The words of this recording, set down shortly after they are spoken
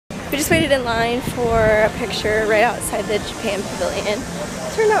We just waited in line for a picture right outside the Japan Pavilion. It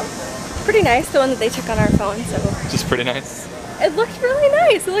turned out pretty nice, the one that they took on our phone, so. Just pretty nice? It looked really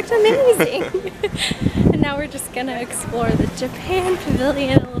nice, it looked amazing. And now we're just gonna explore the Japan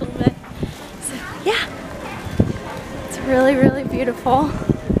Pavilion a little bit. So yeah, it's really, really beautiful.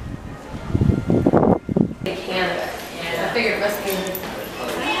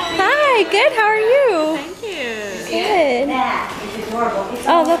 Hi, good, how are you? Thank you. Good.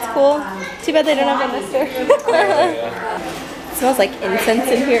 Oh, that's cool. Too bad they don't have a mister. It smells like incense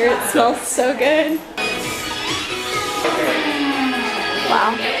in here. It smells so good.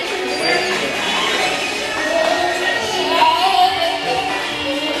 Wow.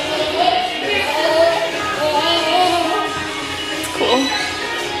 It's cool.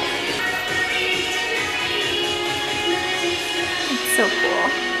 It's so cool.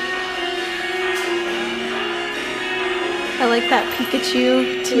 I like that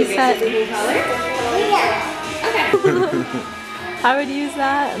Pikachu tea set. I would use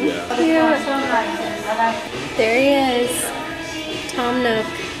that. Yeah. Cute. There he is. Tom Nook.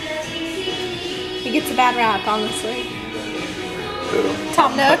 He gets a bad rap, honestly.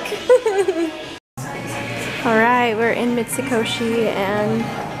 Tom Nook. Alright, we're in Mitsukoshi and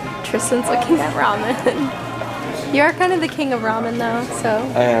Tristan's looking at ramen. You are kind of the king of ramen though, so.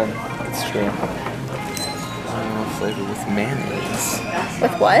 I am. It's true. Flavored with mayonnaise.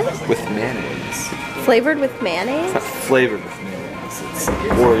 With what? With mayonnaise. Flavored with mayonnaise? It's not flavored with mayonnaise. It's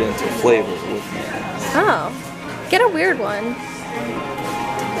oriental flavored with mayonnaise. Oh. Get a weird one.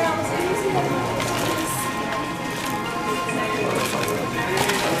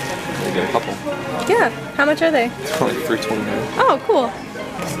 You get a couple. Yeah. How much are they? It's only $3.29. Oh, cool.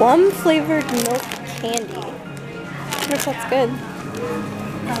 Plum flavored milk candy. I wonder if that's good.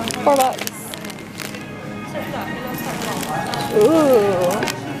 $4. Ooh.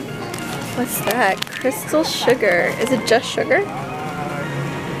 What's that? Crystal sugar. Is it just sugar?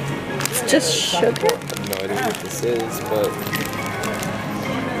 It's just sugar? I have no idea what this is, but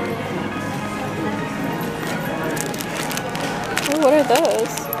Oh, what are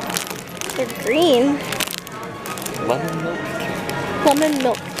those? They're green. lemon milk candy. Lemon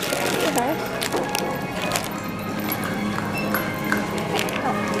milk candy, huh?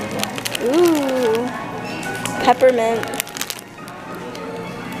 Ooh. Peppermint.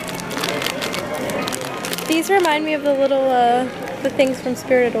 These remind me of the little, the things from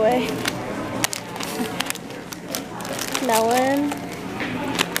Spirited Away. Melon.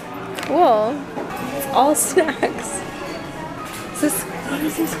 Cool. It's all snacks. What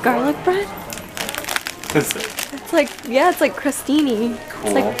is this, garlic bread? Is it? It's like, yeah, it's like crostini. Cool.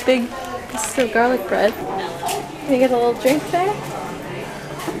 It's like big pieces of garlic bread. Can you get a little drink there?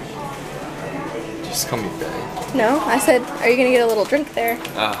 Just call me Bay. No, I said, are you gonna get a little drink there?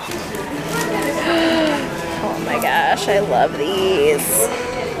 Ah. Oh my gosh, I love these.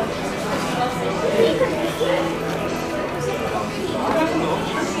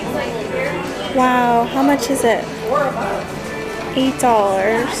 Wow, how much is it? $8.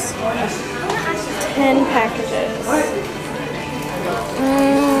 10 packages.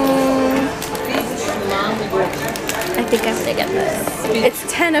 I think I'm gonna get this. It's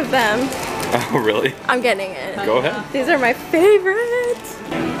 10 of them. Oh, really? I'm getting it. Go ahead. These are my favorite.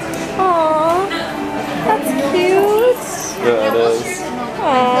 Aww, that's cute. Yeah, it is.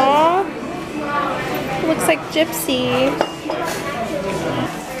 Aww, looks like Gypsy.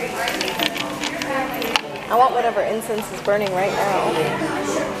 I want whatever incense is burning right now.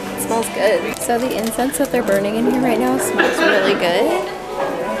 It smells good. So the incense that they're burning in here right now smells really good.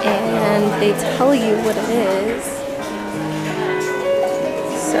 And they tell you what it is.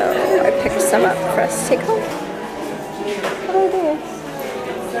 So I picked some up for us to take home. What are these?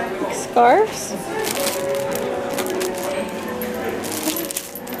 Like scarves?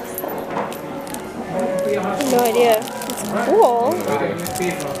 I have no idea. It's cool.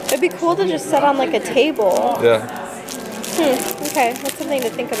 It'd be cool to just set on like a table. Yeah. Okay, that's something to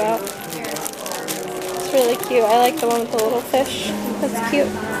think about. It's really cute. I like the one with the little fish. That's cute.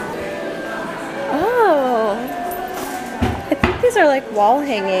 Oh. I think these are like wall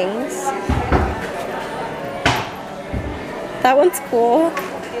hangings. That one's cool.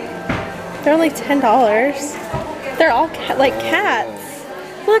 They're only $10. They're all like cats.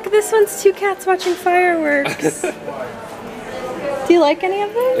 Look, this one's two cats watching fireworks. Do you like any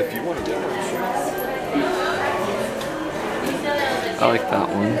of them? If you want to get one. I like that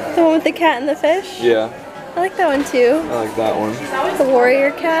one. The one with the cat and the fish? Yeah. I like that one too. I like that one. The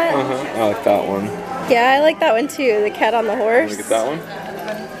warrior cat? I like that one. Yeah, I like that one too. The cat on the horse. Want to get that one?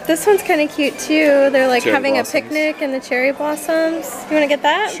 This one's kind of cute too. They're like Cherry having blossoms. a picnic in the cherry blossoms. You want to get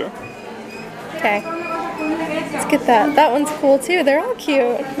that? Sure. Okay. Let's get that. That one's cool too. They're all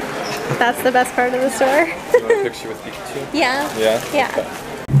cute. That's the best part of the store. You want a picture with Pikachu? Yeah. Yeah? Yeah. Okay.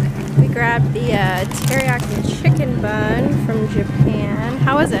 We grabbed the teriyaki chicken bun from Japan.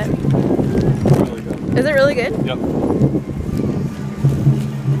 How is it? Really good. Is it really good? Yep.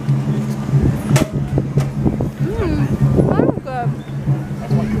 Oh, good.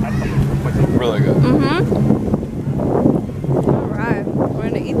 Really good. Alright, we're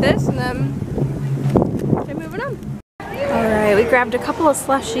gonna eat this and then keep moving on. Alright, we grabbed a couple of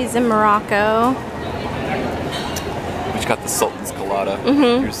slushies in Morocco. We just got the Sultan's Colada.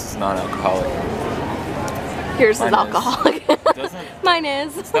 Yours is non-alcoholic. Yours Mine is alcoholic. Doesn't? Mine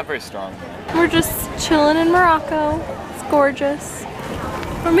is. It's not very strong though. We're just chilling in Morocco. It's gorgeous.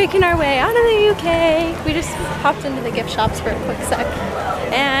 We're making our way out of the UK. We just popped into the gift shops for a quick sec.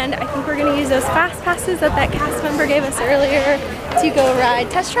 And I think we're gonna use those fast passes that cast member gave us earlier to go ride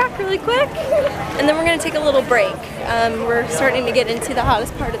Test Track really quick. And then we're gonna take a little break. We're starting to get into the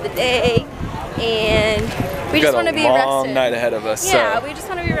hottest part of the day. And we just wanna be rested. We've got a long night ahead of us. Yeah, so. we just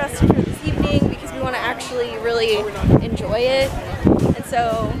wanna be rested for this evening because we wanna actually really enjoy it. And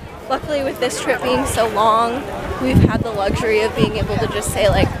so, luckily with this trip being so long, we've had the luxury of being able to just say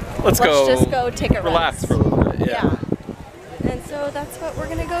like, let's just go take a relax rest. for a little bit. Yeah. And so that's what we're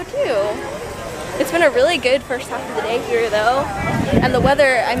gonna go do. It's been a really good first half of the day here though. And the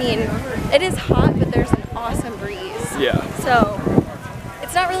weather, I mean, it is hot, but there's an awesome breeze. Yeah. So,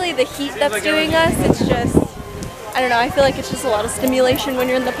 it's not really the heat that's doing us, it's just, I don't know, I feel like it's just a lot of stimulation when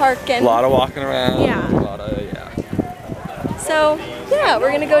you're in the park and A lot of walking around. Yeah. A lot of, So yeah,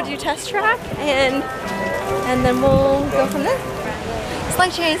 we're gonna go do Test Track and then we'll go from there.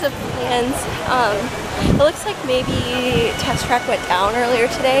 Slight change of plans. It looks like maybe Test Track went down earlier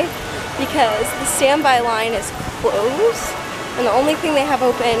today because the standby line is closed and the only thing they have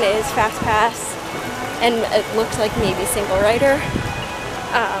open is Fast Pass and it looks like maybe single rider.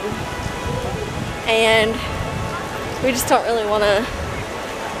 And we just don't really want to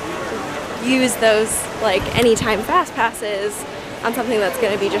use those like anytime fast passes on something that's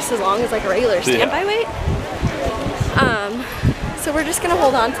going to be just as long as like a regular standby wait. So we're just going to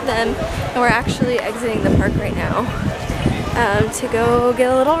hold on to them and we're actually exiting the park right now to go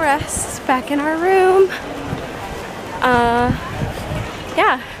get a little rest back in our room.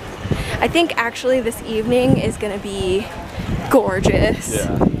 Yeah, I think actually this evening is going to be gorgeous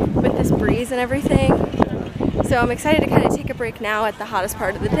with this breeze and everything. So I'm excited to kind of take a break now at the hottest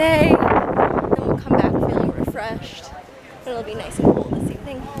part of the day. Then we'll come back feeling refreshed. It'll be nice and cool this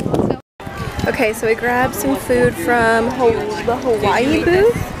evening. Okay, so we grabbed some food from the Hawaii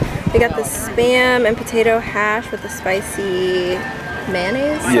booth. We got the Spam and potato hash with the spicy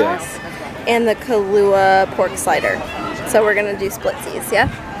mayonnaise sauce and the Kahlua pork slider. So we're gonna do splitsies, yeah?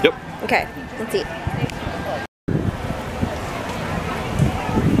 Yep. Okay, let's eat.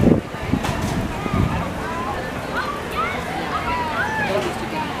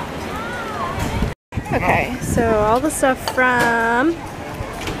 Okay, so all the stuff from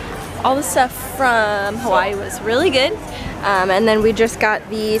Hawaii was really good. And then we just got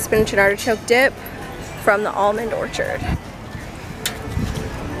the spinach and artichoke dip from the almond orchard.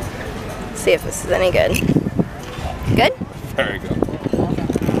 Let's see if this is any good. Good? Very good.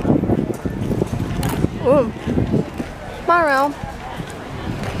 Ooh. Mario.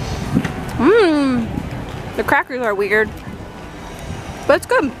 Mmm. The crackers are weird. But it's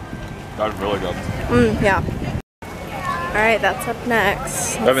good. That's really good. Mmm, yeah. Alright, that's up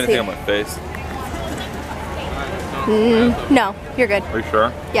next. Do you have anything on my face? No, you're good. Are you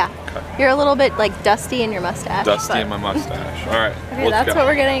sure? Yeah. Okay. You're a little bit like dusty in your mustache. Dusty but- in my mustache. Alright. Okay, that's what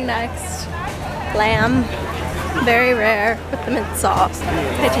we're getting next. Lamb. Very rare with the mint sauce.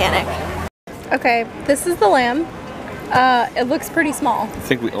 Titanic. Okay, this is the lamb. It looks pretty small. I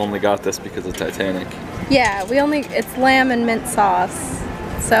think we only got this because of Titanic. Yeah, it's lamb and mint sauce.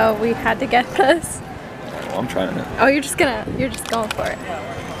 So we had to get this. Well, I'm trying it. Oh, you're just going for it.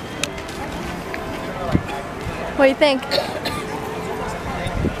 What do you think?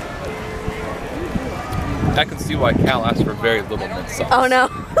 I can see why Cal asked for very little mint sauce. Oh no.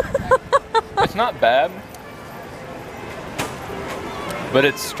 It's not bad, but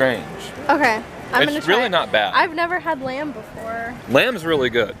it's strange. Okay, I'm gonna It's try really it. not bad. I've never had lamb before. Lamb's really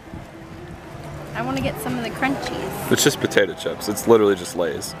good. I want to get some of the crunchies. It's just potato chips. It's literally just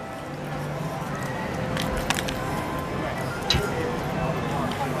Lay's.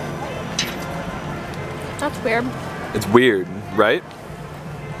 That's weird. It's weird, right?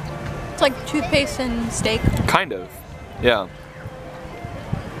 It's like toothpaste and steak. Kind of. Yeah.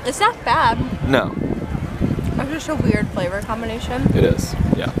 It's not bad. No. It's just a weird flavor combination. It is.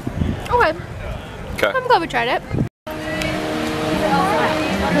 Yeah. Okay. Okay. I'm glad we tried it.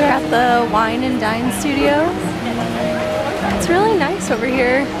 We're at the Wine and Dine Studio. It's really nice over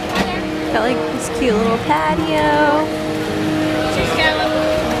here. Got like this cute little patio.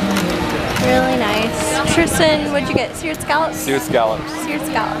 Really nice. Tristan, what'd you get? Seared scallops? Seared scallops. Seared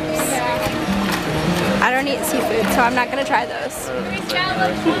scallops. I don't eat seafood, so I'm not gonna try those.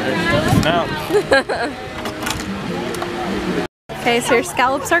 No. Okay, so your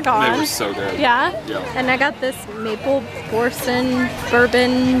scallops are gone. They were so good. Yeah? Yeah. And I got this maple boursin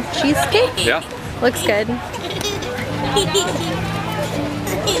bourbon cheesecake. Yeah. Looks good.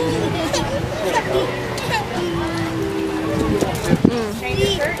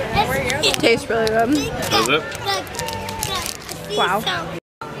 Tastes really good. Does it? Wow.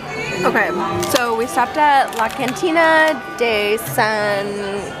 Okay, so we stopped at La Cantina de San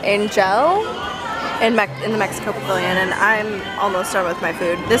Angel in the Mexico Pavilion, and I'm almost done with my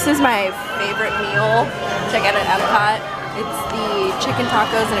food. This is my favorite meal to get at Epcot. It's the chicken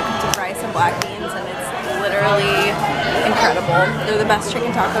tacos, and it comes with rice and black beans, and it's literally incredible. They're the best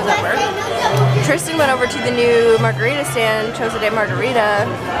chicken tacos ever. Tristan went over to the new margarita stand, chose a day margarita.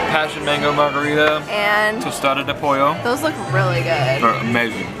 Passion mango margarita. And tostada de pollo. Those look really good. They're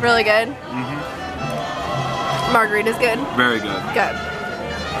amazing. Really good? Mm-hmm. Margarita's good? Very good. Good.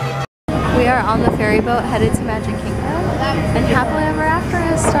 We are on the ferry boat headed to Magic Kingdom, and Happily Ever After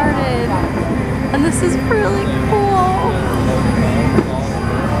has started. And this is really cool.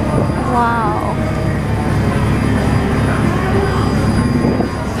 Wow.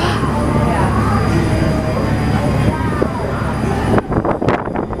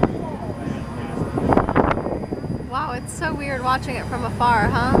 Wow, it's so weird watching it from afar,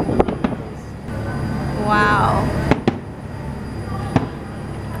 huh? Wow.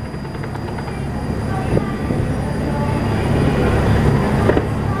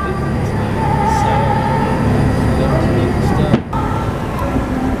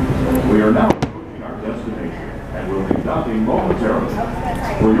 We are now approaching our destination and will be docking momentarily.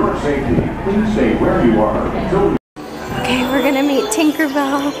 For your safety, please stay where you are until we... Okay, we're gonna meet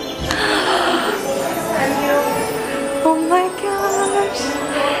Tinkerbell. Oh my gosh!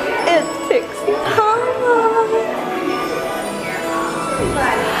 It's Pixie Hollow!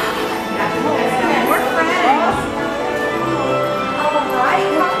 We're friends. Alright,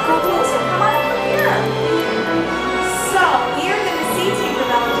 come on over here. So, we are going to see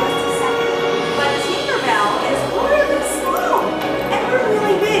Tinkerbell in just a second. But Tinkerbell is really small and we're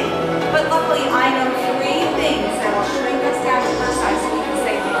really big. But luckily, I know 3 things that will shrink us down to her size so we can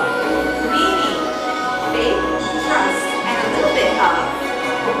say hello. Meaning, faith, trust, and a little bit of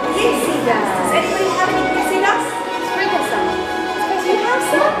pixie dust. Does anybody have any pixie dust? Sprinkle some. Do you have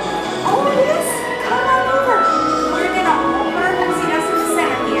some? Oh, yes. Come on over. We're going to all put our pixie dust in the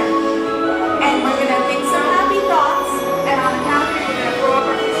center here. And we're going to think some happy thoughts. And on the count of 3, we're going to throw up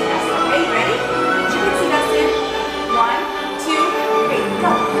our pixie dust. Okay, ready? Put your pixie dust in. 1, 2, 3,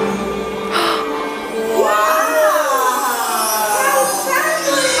 go. Wow!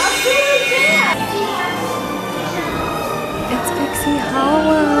 It's Pixie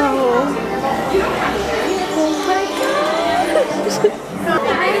Hollow! Oh my gosh!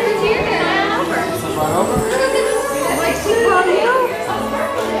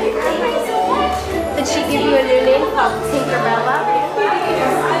 Did she give you a new name called Tinkerbella?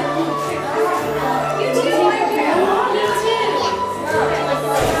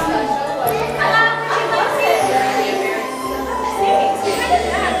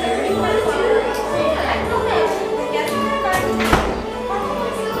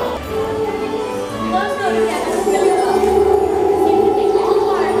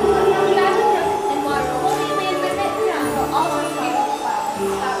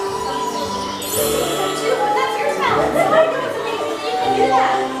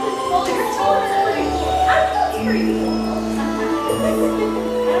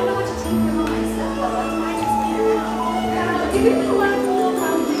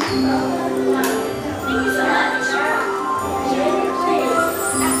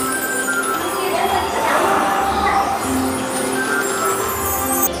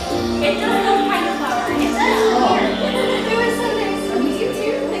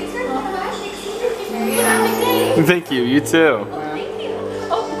 Thank you. You too.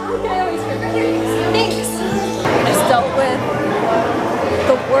 Thanks! Just dealt with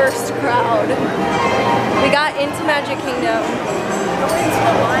the worst crowd. We got into Magic Kingdom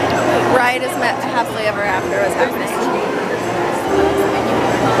right as Happily Ever After was happening.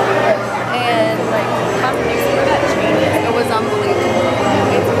 And like, it was unbelievable.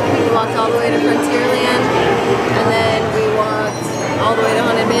 It's walked all the way to Frontierland, and then we walked all the way to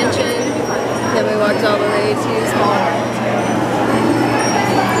Haunted Mansion, then we walked all the way to Small World.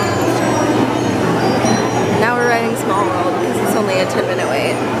 Now we're riding Small World because it's only a 10-minute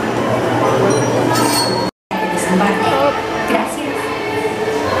wait. Oh.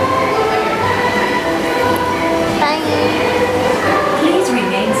 Please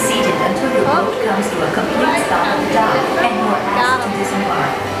remain seated until the boat comes to a complete stop at the dock and you are asked to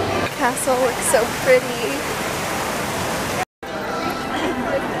disembark. Castle looks so pretty.